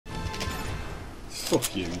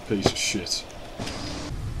Fuck you, you piece of shit.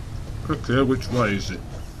 Okay, which way is it?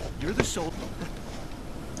 You're the soul.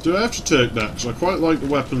 Do I have to take that? Because I quite like the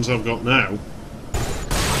weapons I've got now.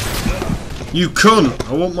 You cunt!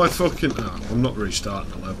 I want my fucking... Oh, I'm not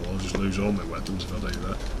restarting the level, I'll just lose all my weapons if I do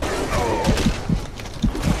that.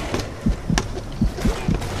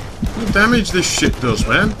 What damage this shit does,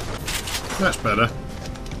 man? That's better.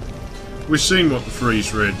 We've seen what the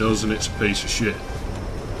freeze ray does and it's a piece of shit.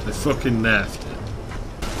 They fucking nerfed it.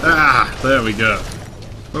 Ah! There we go.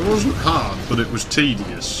 It wasn't hard, but it was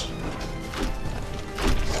tedious.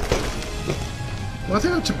 Why do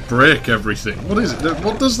I have to break everything? What is it?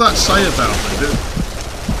 What does that say about me?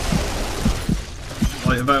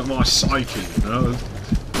 Like, about my psyche, you know?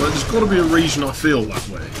 Well, there's got to be a reason I feel that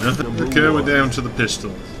way, you know? Okay, we're down to the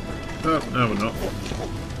pistol. Oh, no we're not.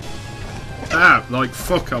 Ah, like,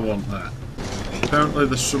 fuck I want that. Apparently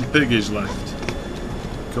there's some piggies left.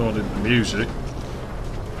 According to the music.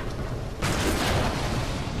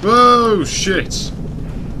 Whoa, shit!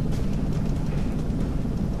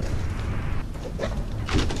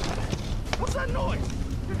 What's that noise?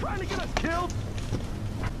 You're trying to get us killed?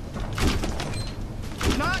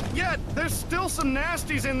 Not yet. There's still some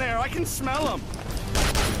nasties in there. I can smell them.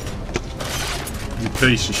 You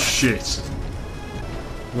piece of shit.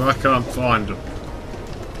 Well, I can't find them.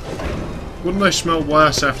 Wouldn't they smell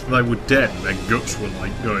worse after they were dead and their guts were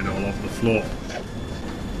like going all over the floor?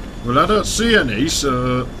 Well, I don't see any,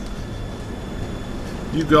 so...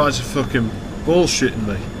 You guys are fucking bullshitting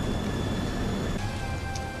me.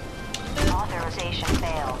 Authorization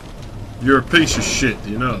failed. You're a piece of shit,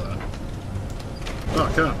 do you know that? Oh,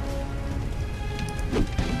 I can't.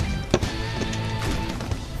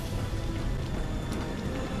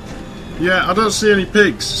 Yeah, I don't see any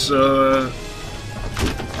pigs, so...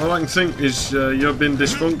 all I can think is you've been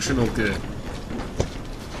dysfunctional, game.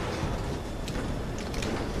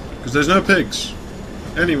 Because there's no pigs.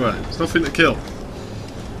 Anywhere. There's nothing to kill.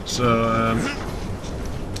 So,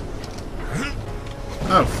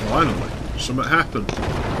 oh, finally. Something happened.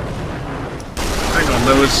 Hang on,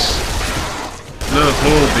 there was no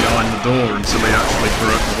hole behind the door until he actually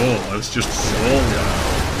broke the wall. There was just a wall there.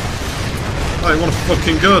 Oh, you want to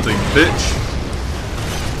fucking go, do you, bitch?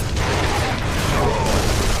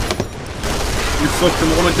 You fucking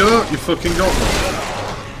want to go? You fucking got one.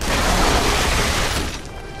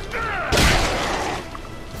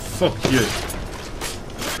 Fuck you.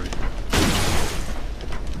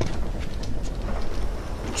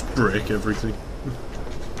 Just break everything.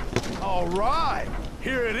 All right,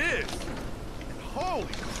 here it is.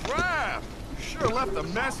 Holy crap! You sure left a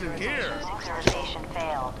mess in here. Authorization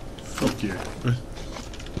failed. Fuck you.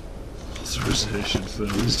 Authorization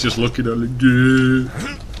failed. He's just looking at it. Duh.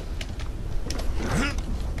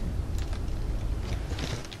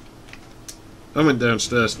 I went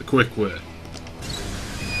downstairs the quick way.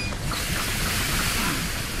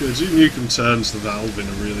 Yeah, Nukem turns the valve in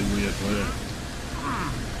a really weird way.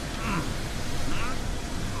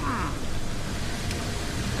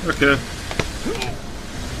 Okay.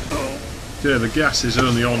 Okay, the gas is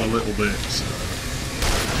only on a little bit, so...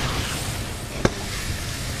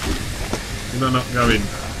 Can I not go in?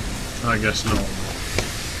 I guess not.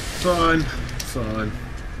 Fine, fine.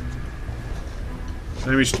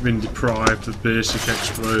 I must have been deprived of basic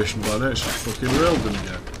exploration by now. It's just fucking railgun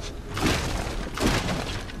again.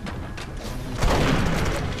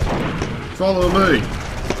 Follow me!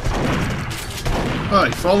 Oh,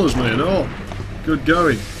 he follows me and all. Good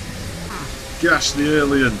going. Gas the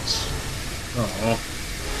aliens. Oh.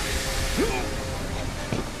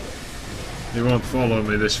 He won't follow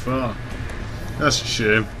me this far. That's a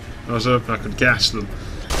shame. I was hoping I could gas them.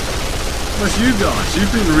 Where's you guys?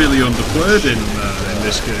 You've been really underplayed in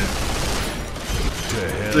this game.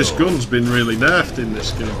 This gun's been really nerfed in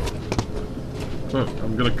this game. Look,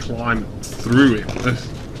 I'm gonna climb through it.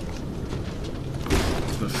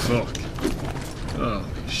 The fuck? Oh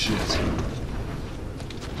shit.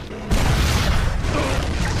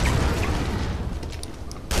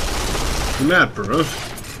 You mad, bro? I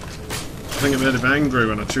think I made him angry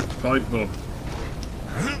when I took the pipe bomb.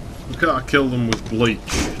 Look how I kill them with bleach.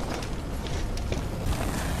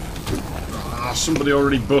 Ah, somebody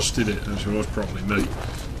already busted it. Actually, it was probably me.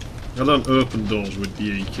 I don't open doors with the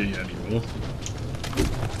E key anymore.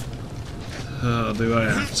 Do I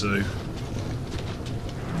have to?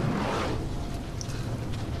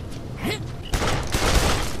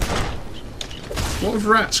 What have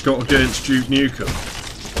rats got against Duke Nukem?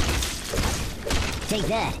 Take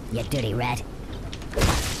that, you dirty rat.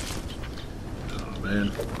 Oh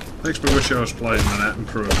man. Makes me wish I was playing Manhattan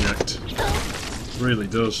Project. Really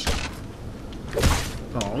does.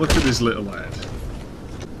 Oh, look at this little lad.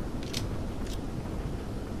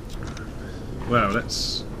 Wow,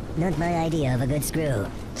 that's... Not my idea of a good screw.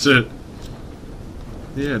 So,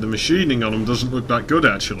 yeah, the machining on them doesn't look that good,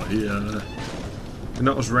 actually. They're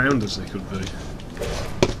not as round as they could be.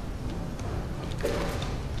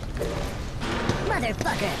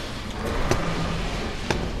 Motherfucker!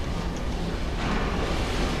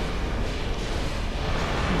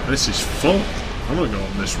 This is fun. I'm gonna go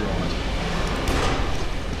on this ride.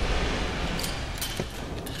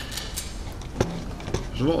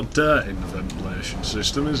 There's a lot of dirt in the ventilation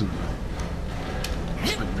system, isn't there?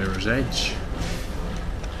 It's like Mirror's Edge.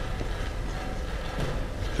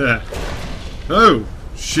 Yeah. Oh!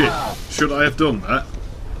 Shit. Should I have done that?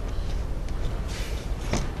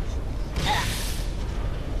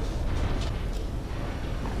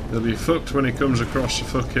 He'll be fucked when he comes across the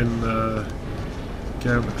fucking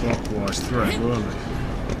counterclockwise thread, won't he?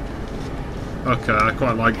 Okay, I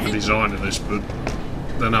quite like the design of this, but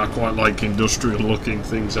then I quite like industrial looking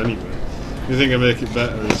things anyway. The thing I make it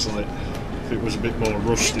better is like if it was a bit more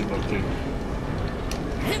rusty looking.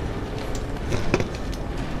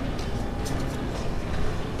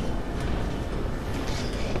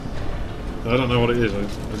 I don't know what it is, I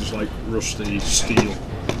just like rusty steel.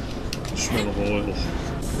 The smell of oil.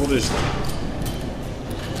 What is that?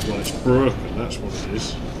 Well, it's broken, that's what it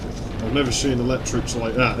is. I've never seen electrics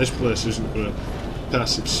like that. This place isn't going to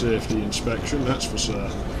pass its safety inspection, that's for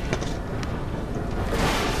certain.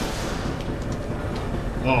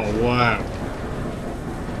 Oh, wow.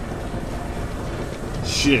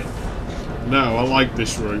 Shit. No, I like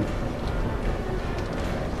this room.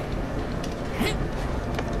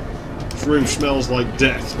 This room smells like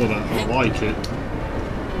death, but I like it.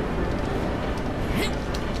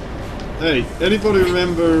 Hey, anybody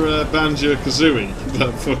remember Banjo-Kazooie?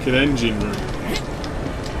 That fucking engine room.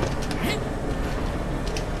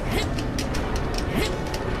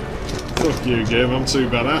 Fuck you, game, I'm too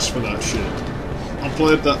badass for that shit. I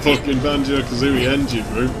played that fucking Banjo-Kazooie engine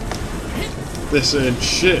room. This ain't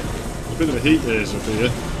shit. A bit of a heat haze up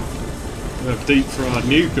here. I have deep fried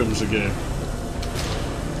Nukems again.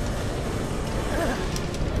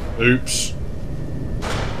 Oops.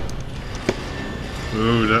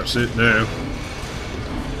 Oh, that's it now.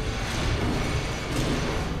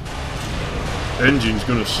 Engine's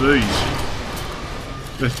gonna seize.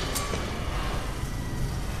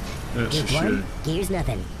 That's a shame. Here's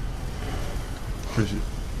nothing.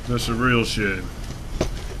 That's a real shame.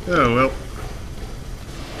 Oh well.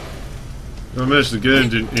 I imagine the game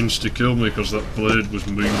didn't insta-kill me because that blade was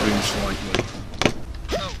moving slightly.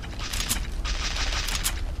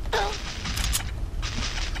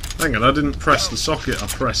 Hang on, I didn't press the socket, I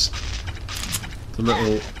pressed the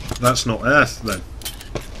little... That's not earth then.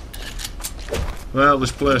 Well,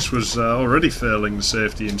 this place was already failing the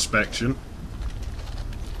safety inspection.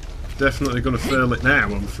 Definitely going to fail it now,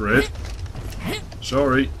 I'm afraid.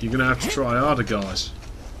 Sorry, you're going to have to try harder, guys.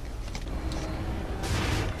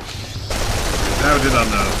 How did I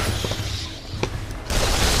know?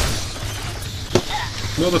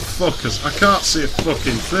 Motherfuckers, I can't see a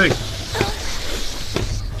fucking thing.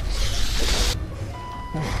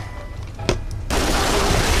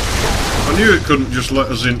 I knew it couldn't just let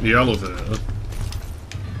us into the elevator.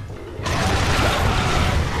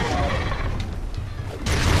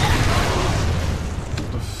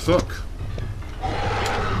 The fuck?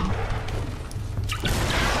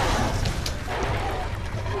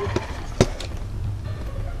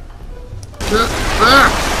 Get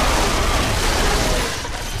back!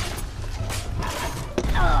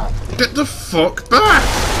 Get the fuck back!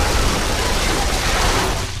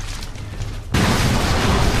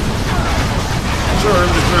 Sorry, I'm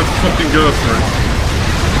just gonna have to fucking go for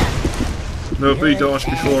it. No, he dies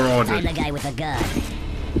before I I'm do. the guy with the gun.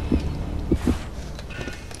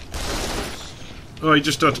 Oh, you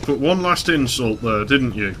just had to put one last insult there,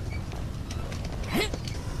 didn't you?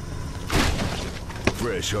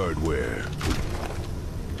 Fresh hardware.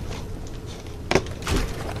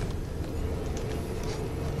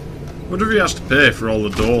 What if he has to pay for all the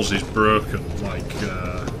doors he's broken, like,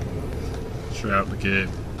 throughout the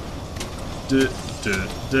game?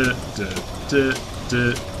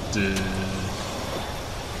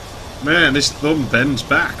 Man, this thumb bends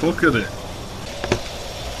back, look at it.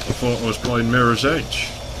 I thought I was playing Mirror's Edge.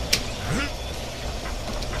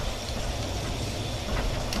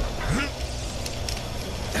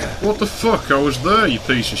 What the fuck? I was there, you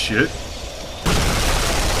piece of shit.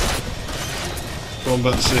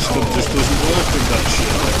 Combat system just doesn't work with that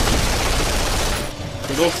shit.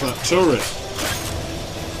 Get off that turret.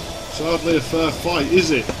 It's hardly a fair fight,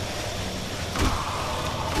 is it?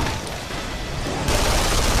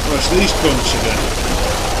 Oh, it's these cunts again.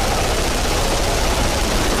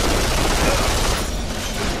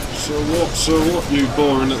 So what, you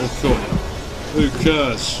boring little cunt? Who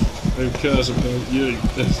cares? Who cares about you?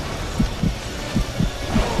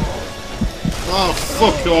 Oh,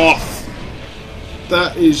 fuck off!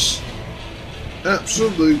 That is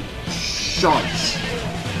absolute shite.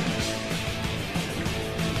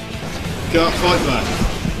 Can't fight back.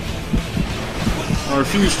 I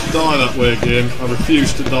refuse to die that way, game. I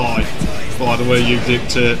refuse to die by the way you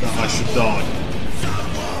dictate that I should die.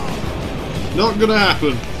 Not gonna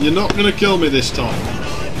happen. You're not gonna kill me this time.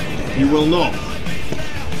 You will not.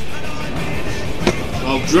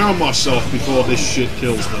 I'll drown myself before this shit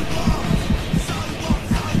kills me.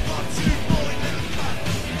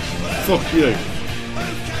 Fuck you.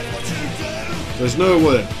 There's no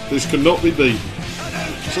way. This cannot be beaten.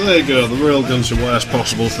 So there you go, the railgun's the worst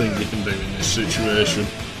possible thing you can do in this situation.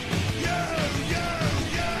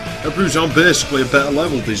 That proves I'm basically a better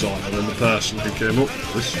level designer than the person who came up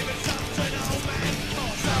with this.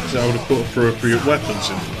 So I would have put appropriate weapons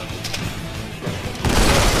in the level.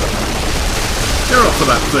 Get off of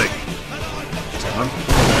that thing! Time.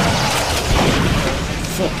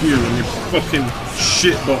 Fuck you and your fucking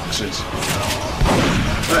shit boxes.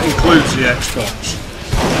 That includes the Xbox.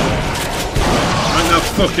 I ain't no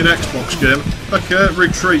fucking Xbox game. Okay,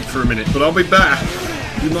 retreat for a minute, but I'll be back.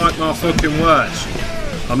 You like my fucking words.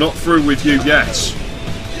 I'm not through with you yet.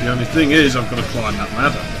 The only thing is, I've got to climb that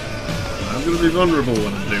ladder. I'm going to be vulnerable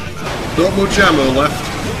when I'm doing that. Not much ammo left.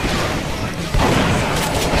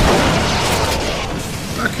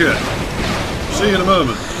 Okay. See you in a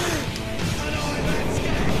moment.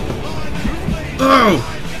 Oh!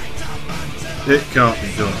 It can't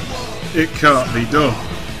be done. It can't be done.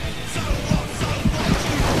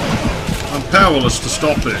 I'm powerless to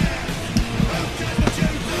stop it.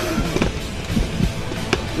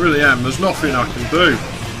 Really am. There's nothing I can do.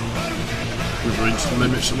 We've reached the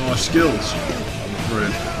limits of my skills, I'm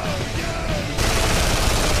afraid.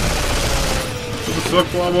 What the fuck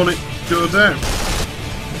do I want it to go down?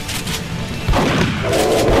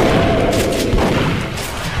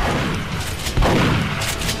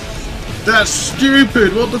 That's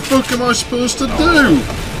stupid! What the fuck am I supposed to do?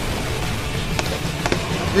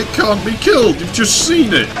 It can't be killed, you've just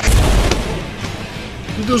seen it!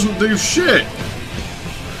 It doesn't do shit!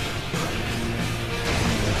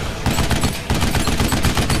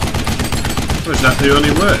 Or is that the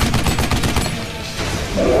only way?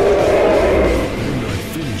 I'm not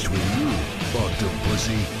finished with you, fucked up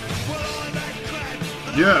pussy.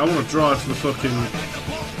 Yeah, I want to drive the fucking...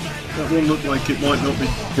 That one looked like it might not be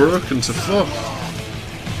broken to fuck.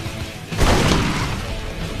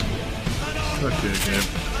 Okay, game.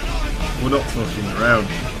 We're not fucking around.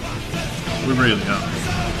 We really are.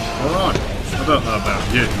 Alright, I don't know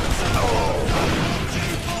about you.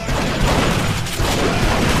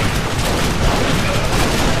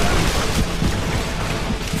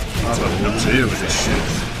 I've had enough to deal with this shit.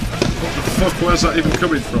 What the fuck, where's that even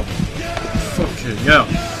coming from? Fucking hell.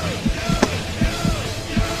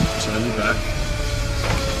 Turn me back.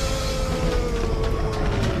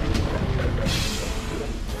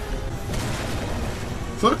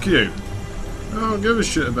 Fuck you. I don't give a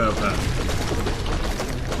shit about that.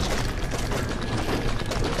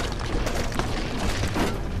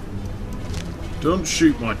 Don't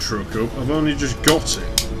shoot my truck up. I've only just got it.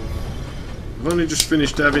 I've only just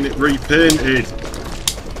finished having it repainted.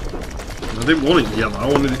 I didn't want it yellow, I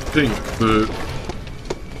wanted it pink, but...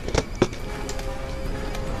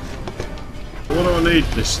 What do I need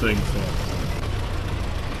this thing for?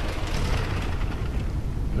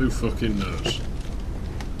 Who fucking knows?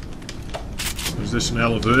 Is this an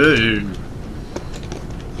elevator?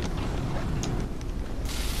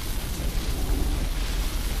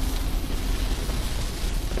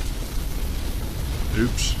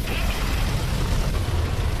 Oops.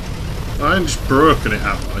 I ain't just broken it,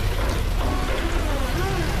 have I?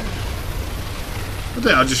 I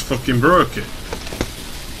think I just fucking broke it.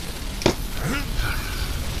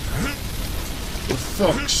 For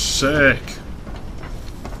fuck's sake.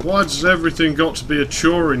 Why does everything got to be a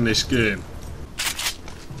chore in this game?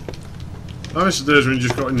 I miss the days when you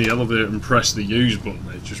just got in the elevator and pressed the use button,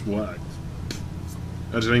 it just worked.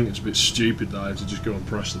 I just think it's a bit stupid that I have to just go and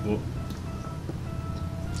press the button.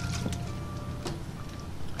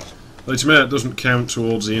 But to me it doesn't count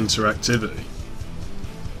towards the interactivity.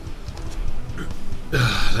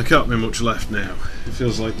 There can't be much left now. It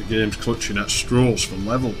feels like the game's clutching at straws for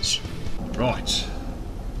levels. Right.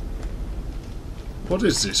 What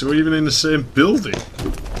is this? Are we even in the same building?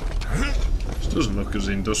 This doesn't look as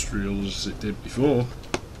industrial as it did before.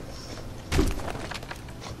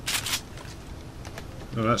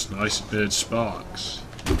 Oh, that's nice. It made sparks.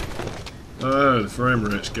 Oh, the frame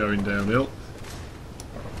rate's going downhill.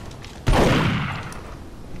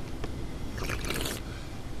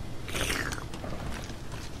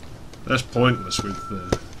 That's pointless with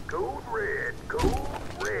Code red, code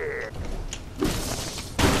red.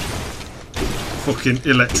 fucking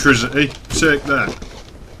electricity. Take that.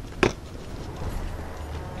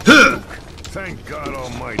 Huh! Thank God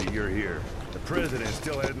Almighty you're here. The President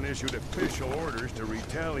still hasn't issued official orders to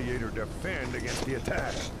retaliate or defend against the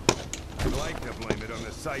attack. I'd like to blame it on the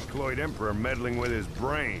Cycloid Emperor meddling with his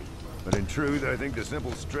brain. But in truth, I think the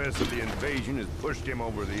simple stress of the invasion has pushed him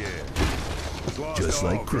over the edge. He's lost Just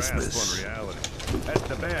all like grasp Christmas. on reality. That's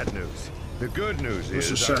the bad news. The good news What's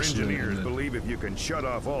is our assassinating engineers then? believe if you can shut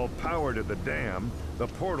off all power to the dam, the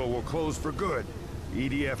portal will close for good.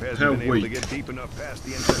 EDF hasn't How been able to weak. get deep enough past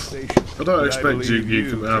the infestation. I don't But expect you believe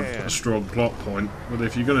to have can. a strong plot point, but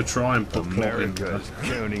if you're going to try and put plot in there, America's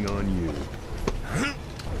counting on you.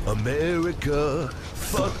 America,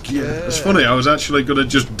 fuck yeah. it's funny, I was actually going to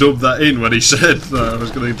just dub that in when he said that. I was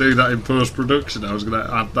going to do that in post-production. I was going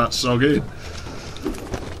to add that song in.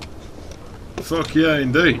 Fuck yeah,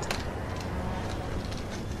 indeed.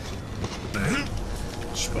 Man,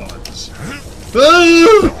 spiders.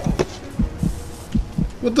 Oh!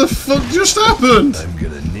 What the fuck just happened? I'm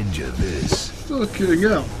gonna ninja this. Fucking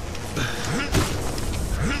hell.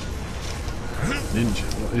 Ninja?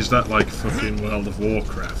 What is that, like fucking World of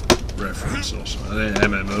Warcraft reference or something? I think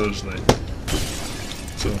MMOs they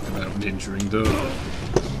talk about ninjaing, don't they?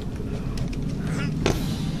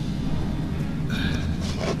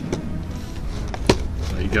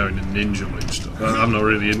 Like you're going to ninja and stuff. I'm not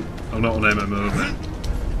really in, I'm not on MMO then.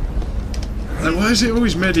 Like, why is it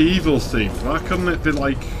always medieval themed? Why couldn't it be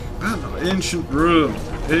like, I don't know, ancient Rome,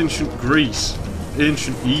 ancient Greece,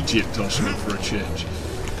 ancient Egypt or something for a change?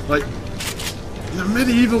 Like, the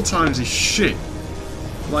medieval times is shit.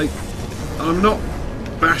 Like, I'm not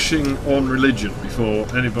bashing on religion before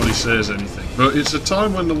anybody says anything, but it's a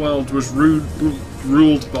time when the world was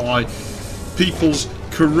ruled by people's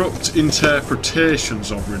corrupt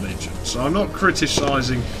interpretations of religion. So I'm not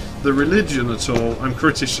criticising the religion at all, I'm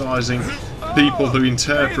criticising people who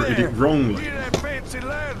interpreted it wrongly.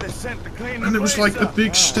 And it was like a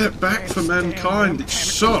big step back for mankind. It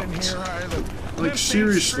sucked. Like,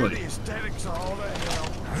 seriously.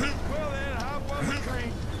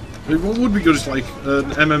 I mean, what would be good is like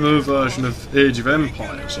an MMO version of Age of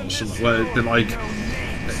Empires or something, where it'd be like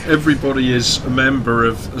everybody is a member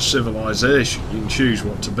of a civilization. You can choose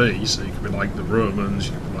what to be, so you could be like the Romans,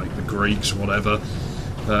 you could be like the Greeks, whatever.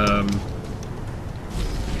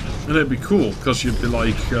 And it'd be cool because you'd be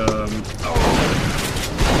like, you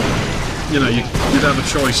know, you'd have a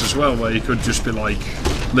choice as well where you could just be like,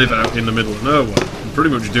 live out in the middle of nowhere and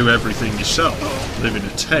pretty much do everything yourself, live in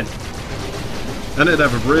a tent. And it'd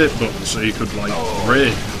have a raid button so you could like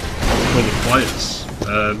raid other players.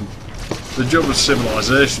 The job of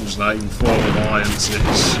civilizations now, you can form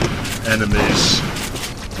alliances, enemies,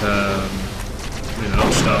 you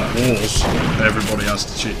know, start wars, everybody has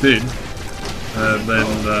to chip in. And then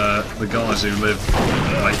the guys who live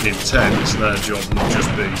like in tents, their job will just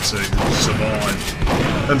be to survive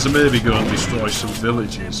and to maybe go and destroy some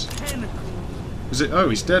villages. Is it? Oh,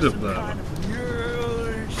 he's dead up there.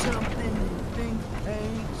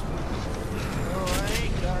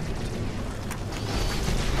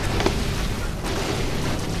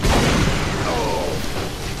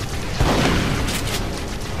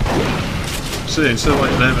 See, instead of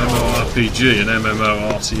like an MMORPG and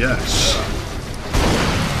MMORTS,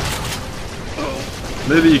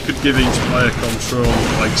 maybe you could give each player control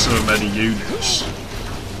of like so many units,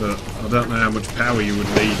 but I don't know how much power you would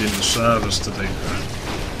need in the servers to do that.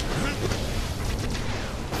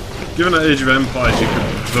 Given that Age of Empires you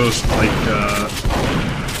could host like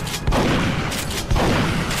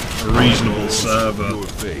a reasonable server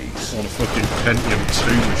on a fucking Pentium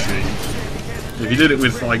 2 machine. If you did it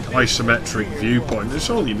with like isometric viewpoint, that's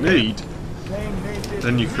all you need.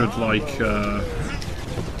 Then you could like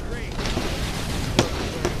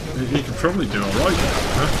you could probably do alright there,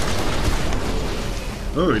 huh?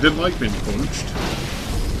 Oh, he didn't like being punched.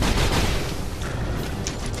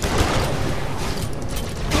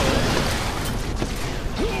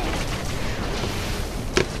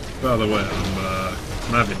 By the way, I'm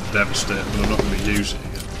having the Devastator, but I'm not going to be using it.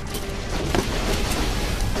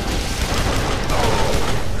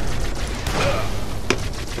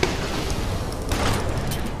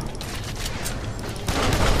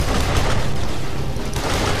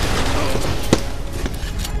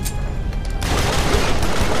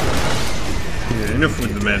 Enough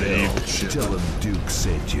with the medieval shit. Tell him Duke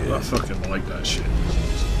sent you. I fucking like that shit.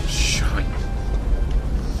 Shite.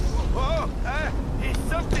 Whoa! Is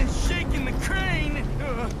something shaking the crane?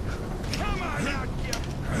 Come on out, you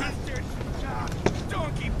bastard!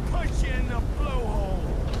 Donkey punch you in the blowhole!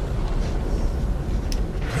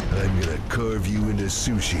 I'm gonna carve you into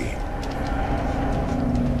sushi.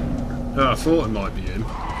 Oh, I thought it might be him.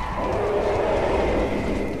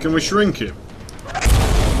 Can we shrink him?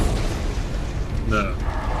 No.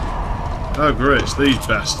 Oh great, it's these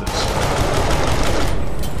bastards.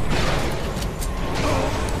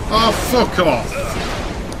 Oh, fuck off!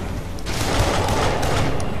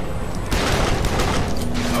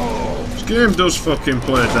 This game does fucking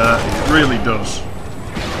play dirty, it really does.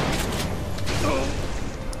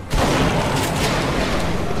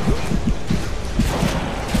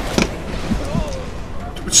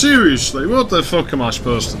 But seriously, what the fuck am I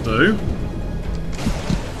supposed to do?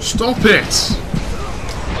 Stop it!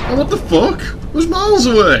 Oh, what the fuck? I was miles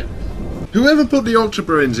away! Whoever put the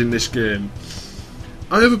octobrains in this game,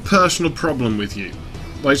 I have a personal problem with you.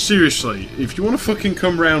 Like, seriously, if you want to fucking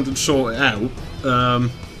come round and sort it out,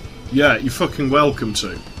 yeah, you're fucking welcome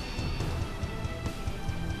to.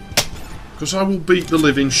 Because I will beat the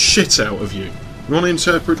living shit out of you. You want to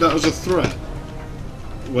interpret that as a threat?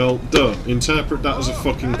 Well, done. Interpret that as a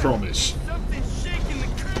fucking promise. Something's shaking the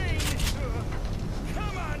crane!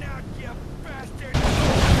 Come on out, you bastard!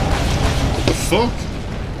 What the fuck?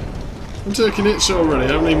 I'm taking hits already,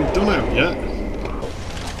 I haven't even done out yet.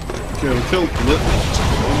 Okay, we killed the little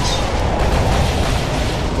octopus.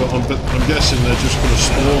 But I'm guessing they're just going to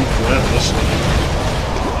spawn forever, so...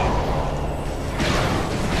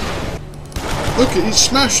 Look, it's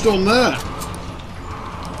smashed on there!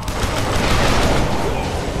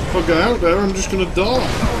 If I go out there, I'm just going to die.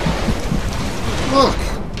 Look!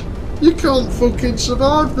 You can't fucking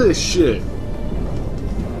survive this shit!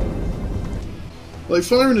 Like,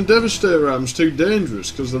 firing a Devastator ram's too dangerous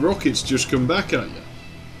because the rockets just come back at you.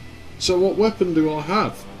 So what weapon do I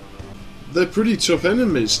have? They're pretty tough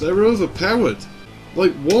enemies, they're overpowered.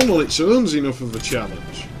 Like, one on its own's enough of a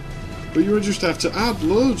challenge. But you would just have to add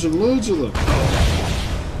loads and loads of them.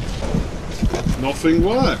 Nothing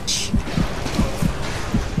works.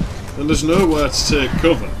 And there's nowhere to take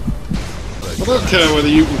cover. I don't care whether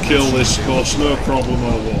you can kill this boss, no problem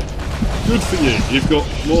or what. Good for you, you've got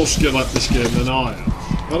more skill at this game than I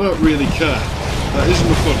have. I don't really care. That isn't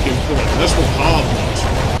the fucking point, that's what hard was.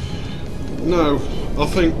 No, I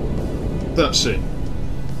think that's it.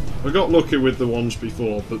 I got lucky with the ones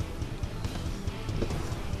before, but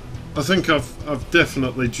I think I've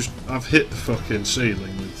definitely just hit the fucking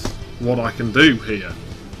ceiling with what I can do here.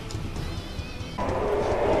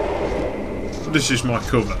 But this is my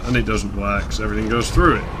cover, and it doesn't work because everything goes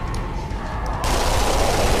through it.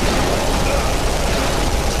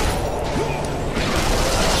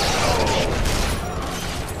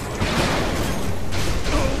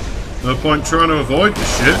 No point trying to avoid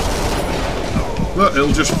this shit. Look,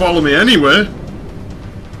 it'll just follow me anyway.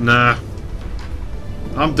 Nah.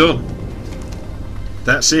 I'm done.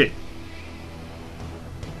 That's it.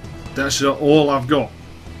 That's all I've got.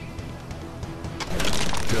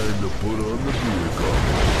 Time to put on the beer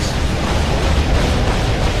goggles.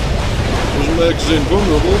 Doesn't make us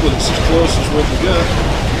invulnerable, but it's as close as we can get.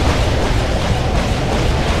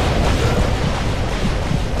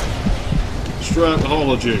 Straight to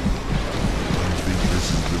hology. Think this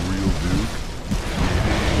is the real Duke?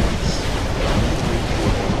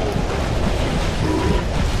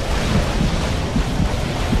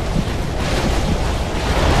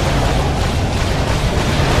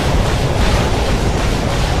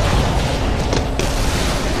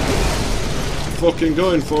 Fucking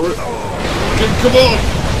going for it. Fucking come on!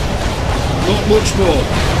 Not much more.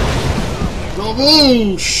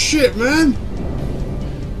 Oh shit, man!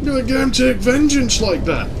 You don't go and take vengeance like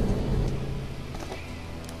that.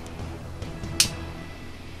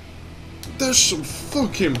 That's some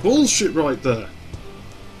fucking bullshit right there.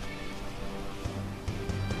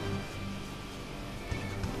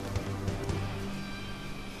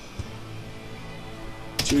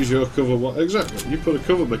 Choose your cover. What exactly? You put a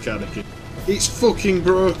cover mechanic in. It's fucking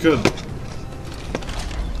broken. Is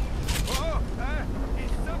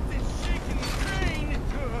something shaking the crane?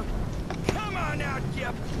 Come on out,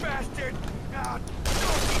 you bastard! Don't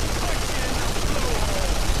be pushing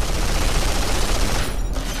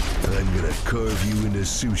the I'm gonna carve you into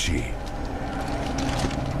sushi.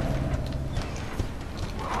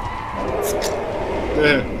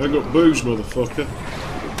 Yeah, I got booze, motherfucker.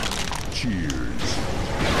 Cheers.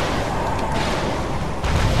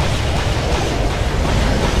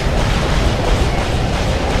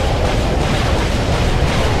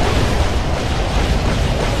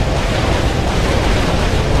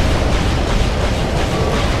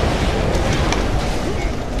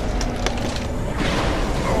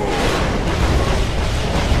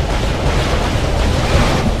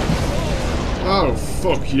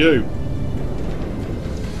 you.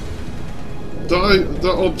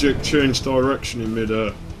 That object changed direction in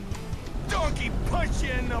mid-air. Donkey punch you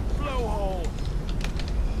in the blowhole!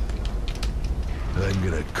 I'm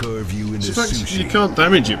gonna carve you into In fact, sushi. you can't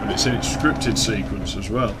damage it, but it's in its scripted sequence as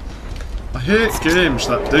well. I hate games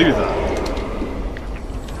that do that.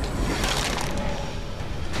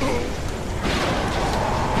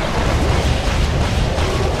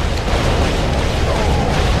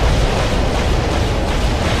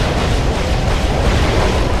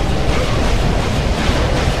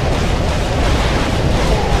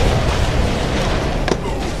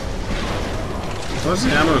 Why does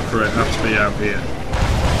the ammo crate have to be out here?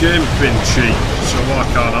 Game's been cheap, so why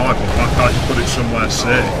can't I? Why can't you put it somewhere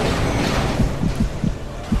safe?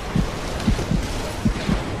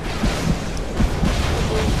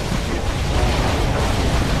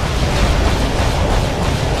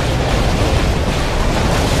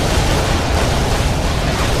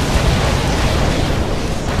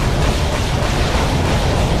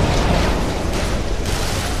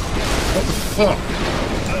 What the fuck?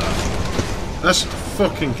 That's the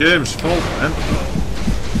fucking game's fault, man.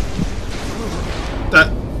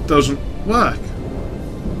 That doesn't work.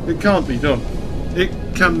 It can't be done. It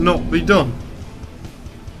cannot be done.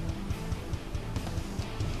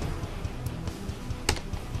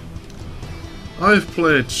 I've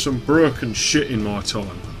played some broken shit in my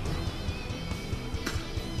time.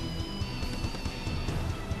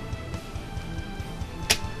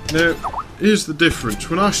 Now, here's the difference.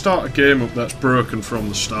 When I start a game up that's broken from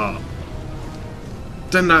the start,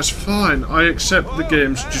 then that's fine. I accept the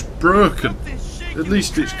game's just broken. At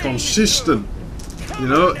least it's consistent. You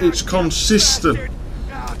know, it's consistent.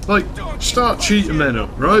 Like, start Cheetah Men up,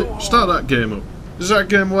 right? Start that game up. Does that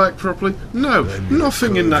game work properly? No,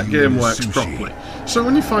 nothing in that game works properly. So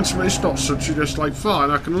when you find something that's not such, you're just like,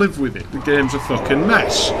 fine, I can live with it. The game's a fucking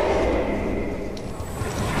mess.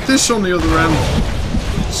 This, on the other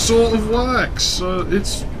hand, sort of works. So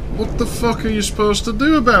it's, what the fuck are you supposed to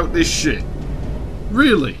do about this shit?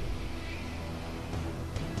 Really?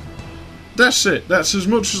 That's it. That's as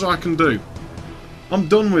much as I can do. I'm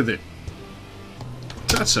done with it.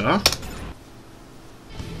 Ta-ta.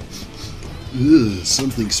 Ugh,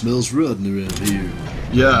 something smells rotten around here.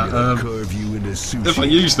 Yeah, Carve you into sushi. if I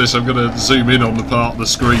use this, I'm going to zoom in on the part of the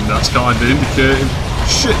screen that's kind of indicating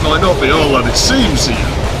shit might not be all that it seems here.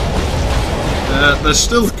 There's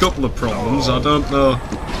still a couple of problems. I don't know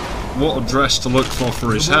what address to look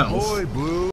for his health. Boy, Blue.